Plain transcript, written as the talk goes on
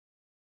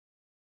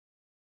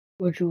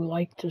Would you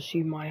like to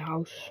see my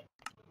house?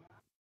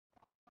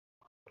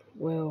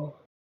 Well,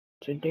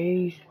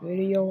 today's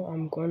video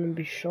I'm going to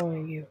be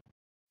showing you.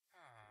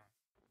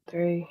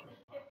 3,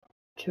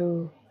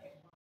 2,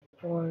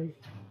 1.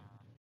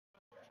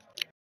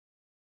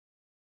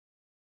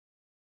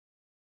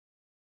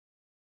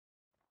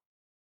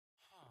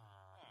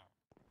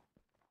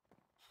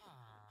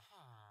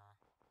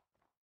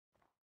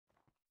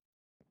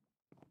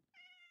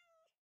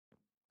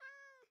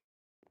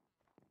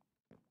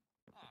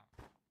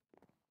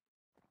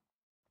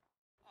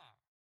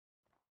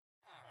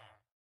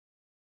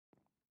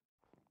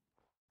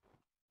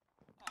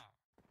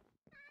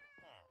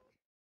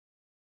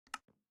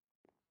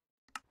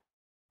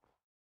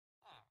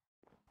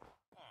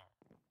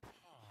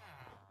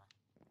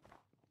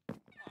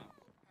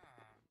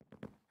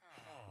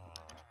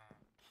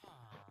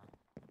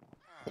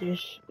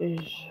 This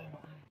is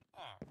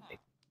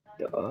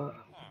the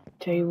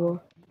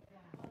table.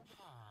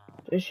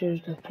 This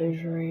is the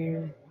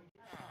refrigerator,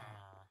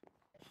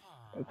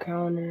 the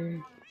counter.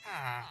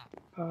 I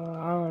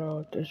don't know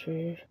what this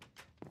is.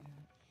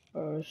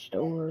 A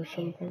stove or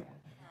something.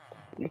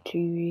 The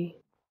TV.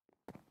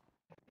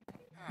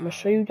 I'm gonna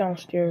show you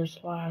downstairs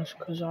last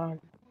because it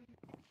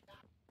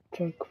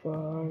took for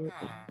a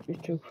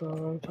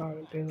long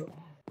time to build,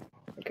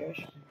 I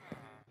guess.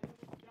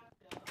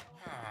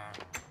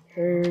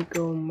 Here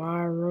go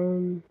my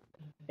room.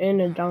 And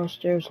the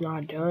downstairs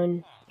not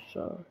done.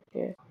 So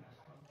yeah.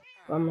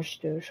 I'm gonna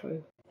still show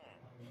you.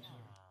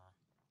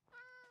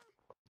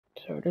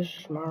 So this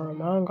is my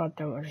room. I don't got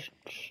that much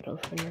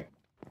stuff in there.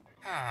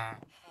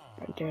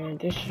 And then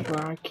this is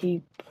where I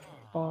keep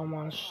all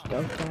my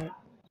stuff at.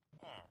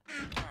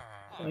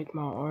 Like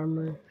my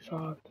armor,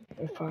 so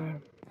if I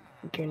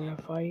get in a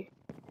fight.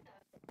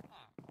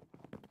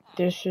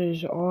 This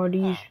is all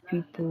these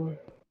people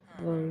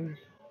room.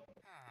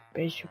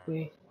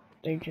 Basically,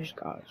 they just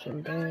got some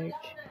bags.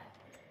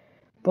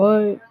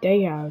 But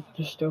they have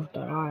the stuff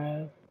that I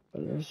have.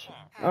 But it's,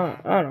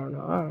 I don't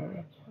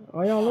know.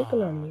 Are y'all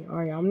looking at me?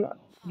 Alright, I'm not.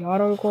 Y'all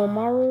don't go in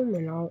my room,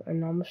 and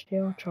I'ma stay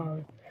on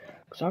Charlie.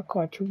 Cause I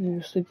caught you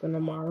people sleeping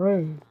in my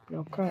room.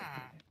 Okay.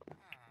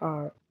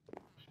 Alright.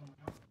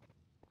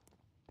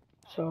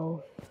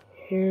 So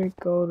here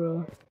go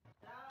the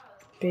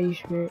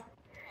basement.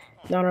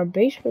 Now the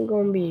basement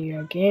gonna be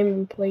a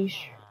gaming place.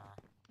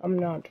 I'm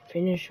not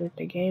finished with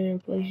the gaming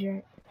place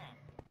yet.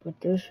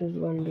 But this is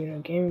gonna be the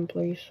gaming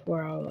place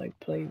where I'll like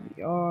play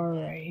VR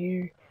right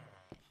here.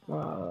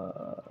 My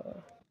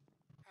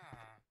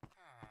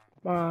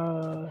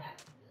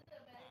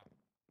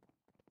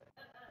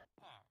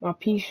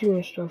PC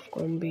and stuff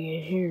gonna be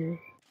in here.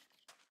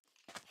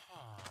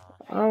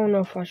 I don't know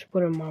if I should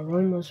put it in my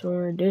room or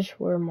somewhere. This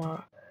where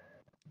my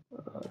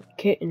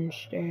kitten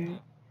stayed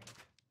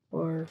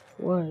or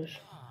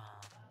was.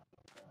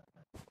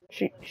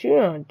 She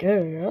not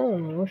there. I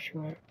don't know where she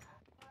went.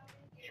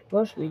 She's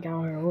supposed to be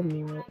down here with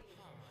me, but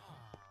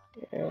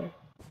yeah,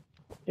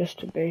 just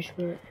the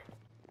basement.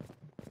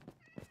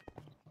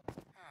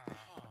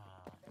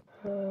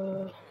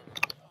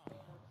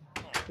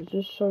 Is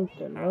this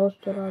something else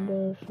that I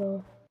did?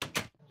 So.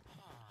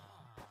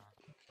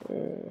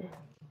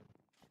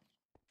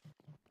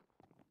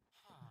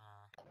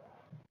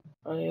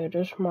 Oh yeah,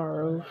 this my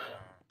roof.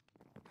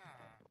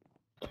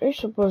 They're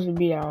supposed to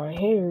be down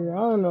here. I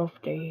don't know if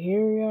they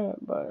here yet,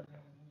 but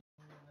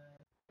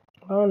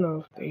I don't know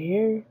if they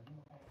here.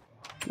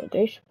 But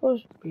they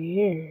supposed to be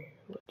here.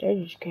 But they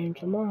just came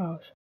to my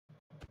house.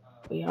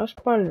 But yeah, I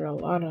spawned a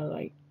lot of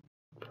like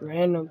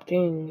random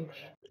things.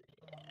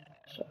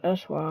 So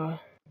that's why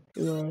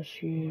you're gonna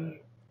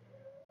see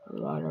a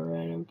lot of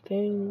random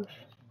things.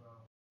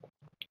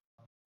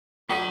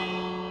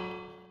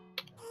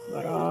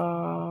 But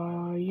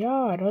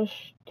yeah,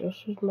 this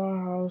is my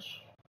house.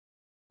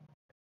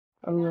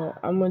 I'm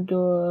gonna do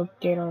an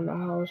update on the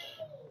house.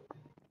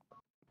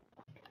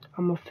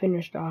 I'm gonna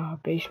finish the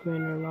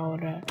basement and all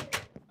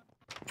that.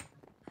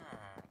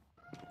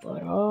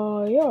 But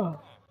yeah.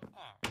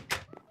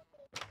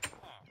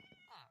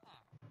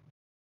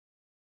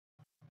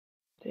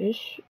 This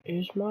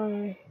is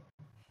my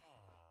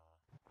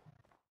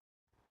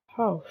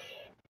house.